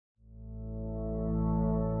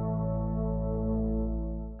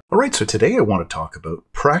All right, so today I want to talk about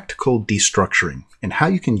practical destructuring and how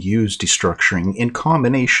you can use destructuring in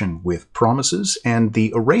combination with promises and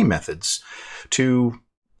the array methods to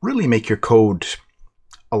really make your code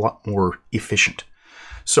a lot more efficient.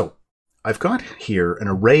 So I've got here an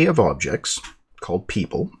array of objects called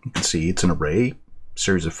people. You can see it's an array,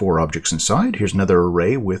 series of 4 objects inside. Here's another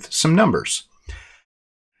array with some numbers.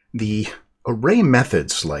 The array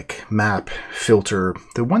methods like map, filter,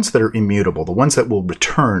 the ones that are immutable, the ones that will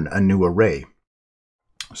return a new array.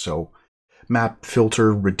 So map,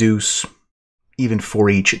 filter, reduce, even for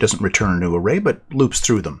each, it doesn't return a new array, but loops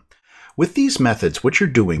through them. With these methods, what you're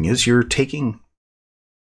doing is you're taking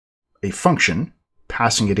a function,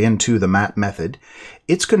 passing it into the map method.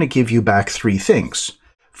 It's going to give you back 3 things.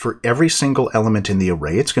 For every single element in the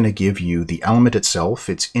array, it's going to give you the element itself,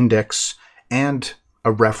 its index, and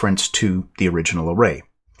a reference to the original array.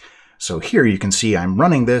 So here you can see I'm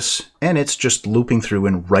running this, and it's just looping through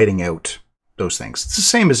and writing out those things. It's the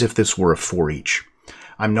same as if this were a for each.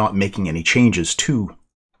 I'm not making any changes to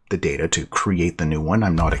the data to create the new one.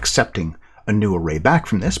 I'm not accepting a new array back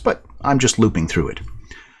from this, but I'm just looping through it.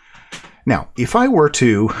 Now, if I were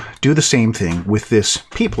to do the same thing with this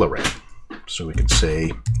people array, so we can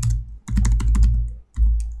say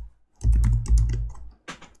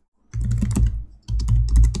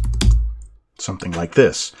something like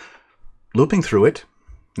this, looping through it.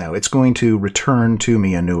 Now it's going to return to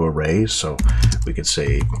me a new array, so we could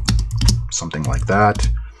say something like that.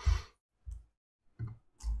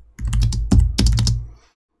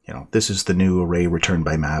 You know, this is the new array returned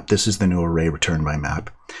by map. This is the new array returned by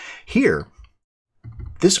map. Here,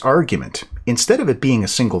 this argument, instead of it being a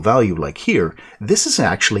single value like here, this is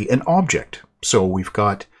actually an object. So we've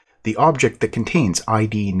got the object that contains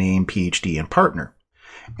ID, name, PhD, and partner.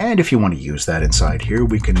 And if you want to use that inside here,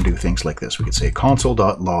 we can do things like this. We could say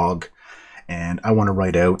console.log, and I want to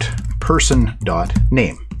write out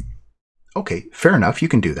person.name. Okay, fair enough, you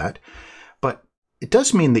can do that. But it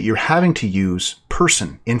does mean that you're having to use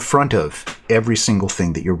person in front of every single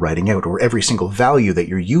thing that you're writing out, or every single value that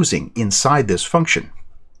you're using inside this function.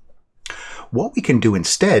 What we can do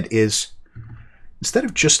instead is, instead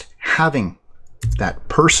of just having that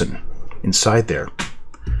person inside there,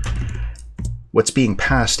 what's being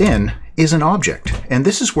passed in is an object. And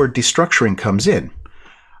this is where destructuring comes in.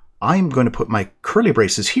 I'm going to put my curly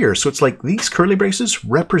braces here, so it's like these curly braces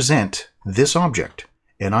represent this object.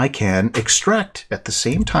 And I can extract at the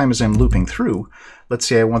same time as I'm looping through. Let's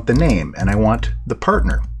say I want the name and I want the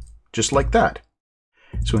partner, just like that.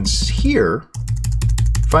 So in here,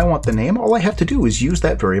 if I want the name, all I have to do is use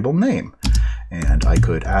that variable name. And I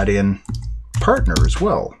could add in partner as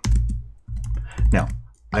well. Now,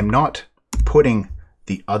 I'm not putting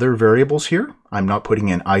the other variables here. I'm not putting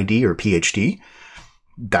in ID or PhD.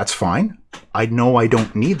 That's fine. I know I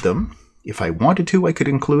don't need them. If I wanted to, I could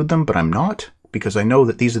include them, but I'm not, because I know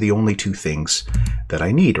that these are the only 2 things that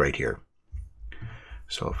I need right here.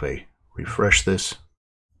 So if I refresh this,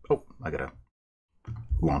 oh, I gotta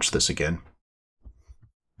launch this again.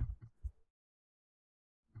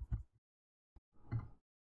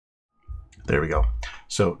 There we go.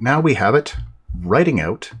 So now we have it writing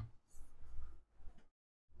out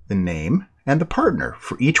the name and the partner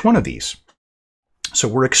for each one of these. So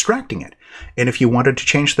we're extracting it. And if you wanted to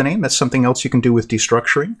change the name, that's something else you can do with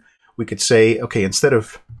destructuring. We could say, okay, instead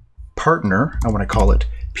of partner, I want to call it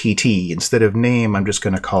PT. Instead of name, I'm just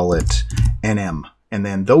going to call it NM. And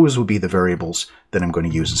then those will be the variables that I'm going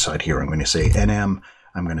to use inside here. I'm going to say NM,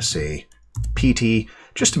 I'm going to say PT,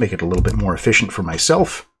 just to make it a little bit more efficient for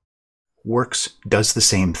myself. Works does the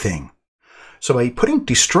same thing. So by putting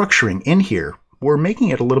destructuring in here, we're making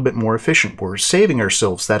it a little bit more efficient. We're saving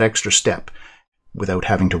ourselves that extra step without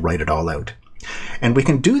having to write it all out. And we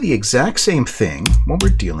can do the exact same thing when we're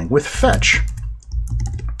dealing with fetch.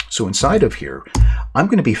 So inside of here, I'm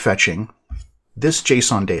going to be fetching this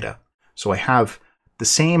JSON data. So I have the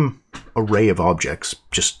same array of objects,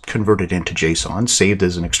 just converted into JSON, saved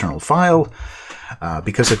as an external file.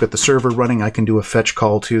 Because I've got the server running, I can do a fetch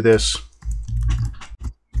call to this.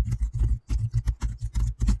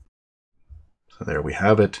 So there we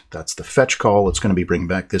have it. That's the fetch call. It's going to be bringing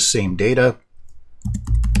back this same data.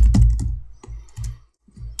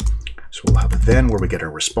 So we'll have a then where we get our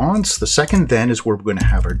response. The second then is where we're going to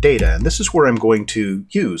have our data. And this is where I'm going to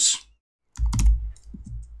use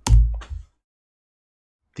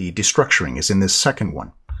the destructuring is in this second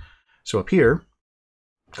one. So up here,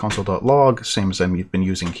 console.log, same as I've been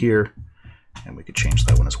using here. And we could change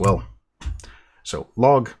that one as well. So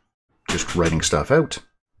log, just writing stuff out.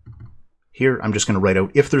 Here, I'm just going to write out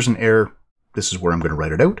if there's an error, this is where I'm going to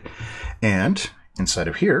write it out. And inside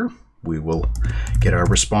of here, we will get our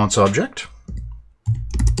response object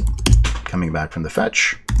coming back from the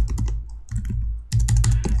fetch.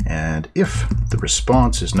 And if the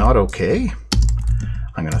response is not okay,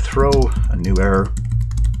 I'm going to throw a new error,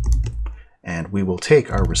 and we will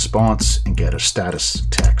take our response and get a status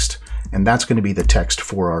text. And that's going to be the text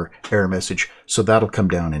for our error message. So that'll come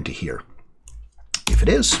down into here. If it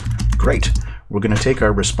is, great. We're going to take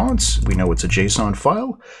our response. We know it's a JSON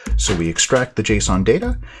file, so we extract the JSON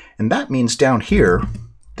data. And that means down here,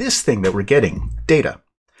 this thing that we're getting, data,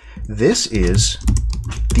 this is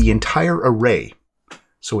the entire array.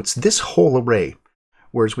 So it's this whole array.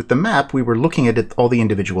 Whereas with the map, we were looking at it, all the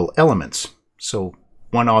individual elements. So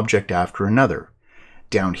one object after another.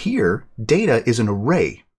 Down here, data is an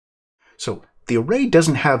array. So the array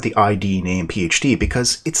doesn't have the ID, name, PhD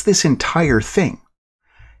because it's this entire thing.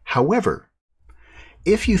 However,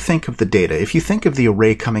 if you think of the data, if you think of the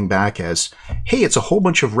array coming back as, hey, it's a whole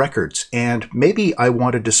bunch of records, and maybe I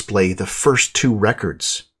want to display the first 2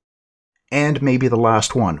 records, and maybe the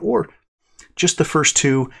last one, or just the first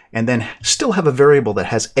 2, and then still have a variable that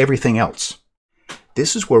has everything else.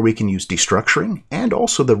 This is where we can use destructuring and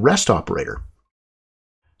also the rest operator.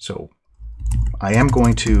 So I am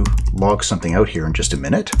going to log something out here in just a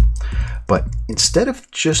minute, but instead of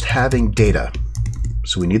just having data,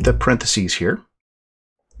 so we need the parentheses here,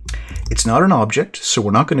 it's not an object, so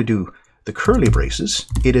we're not going to do the curly braces.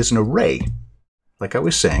 It is an array, like I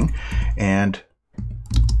was saying, and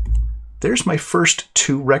there's my first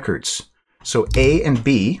 2 records. So A and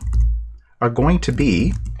B are going to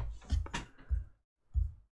be,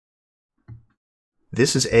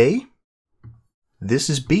 this is A, this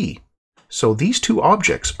is B. So these 2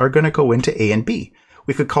 objects are going to go into A and B.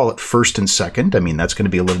 We could call it first and second. I mean, that's going to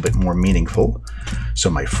be a little bit more meaningful. So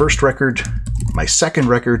my first record, my second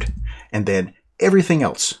record, and then everything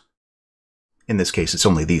else. In this case, it's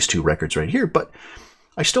only these 2 records right here, but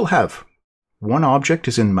I still have one object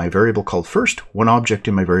is in my variable called first, one object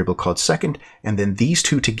in my variable called second, and then these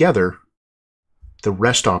 2 together, the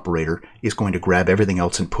rest operator is going to grab everything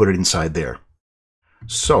else and put it inside there.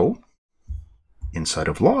 So, inside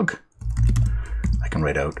of log, I can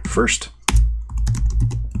write out first,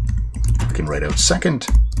 I can write out second,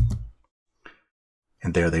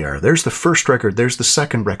 and there they are. There's the first record, there's the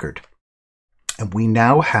second record. And we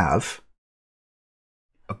now have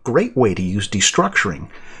a great way to use destructuring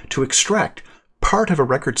to extract part of a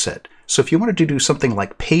record set. So if you wanted to do something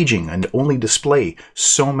like paging and only display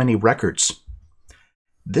so many records,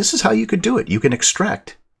 this is how you could do it. You can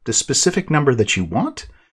extract the specific number that you want,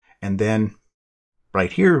 and then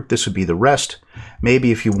right here, this would be the rest.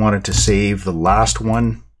 Maybe if you wanted to save the last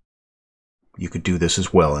one, you could do this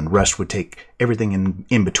as well, and rest would take everything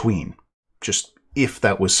in between, just if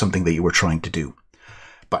that was something that you were trying to do.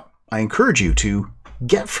 But I encourage you to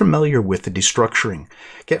get familiar with the destructuring,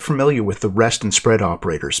 get familiar with the rest and spread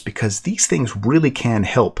operators, because these things really can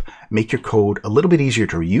help make your code a little bit easier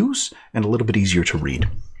to use and a little bit easier to read.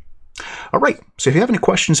 All right, so if you have any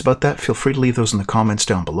questions about that, feel free to leave those in the comments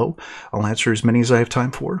down below. I'll answer as many as I have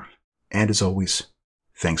time for. And as always,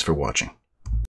 thanks for watching.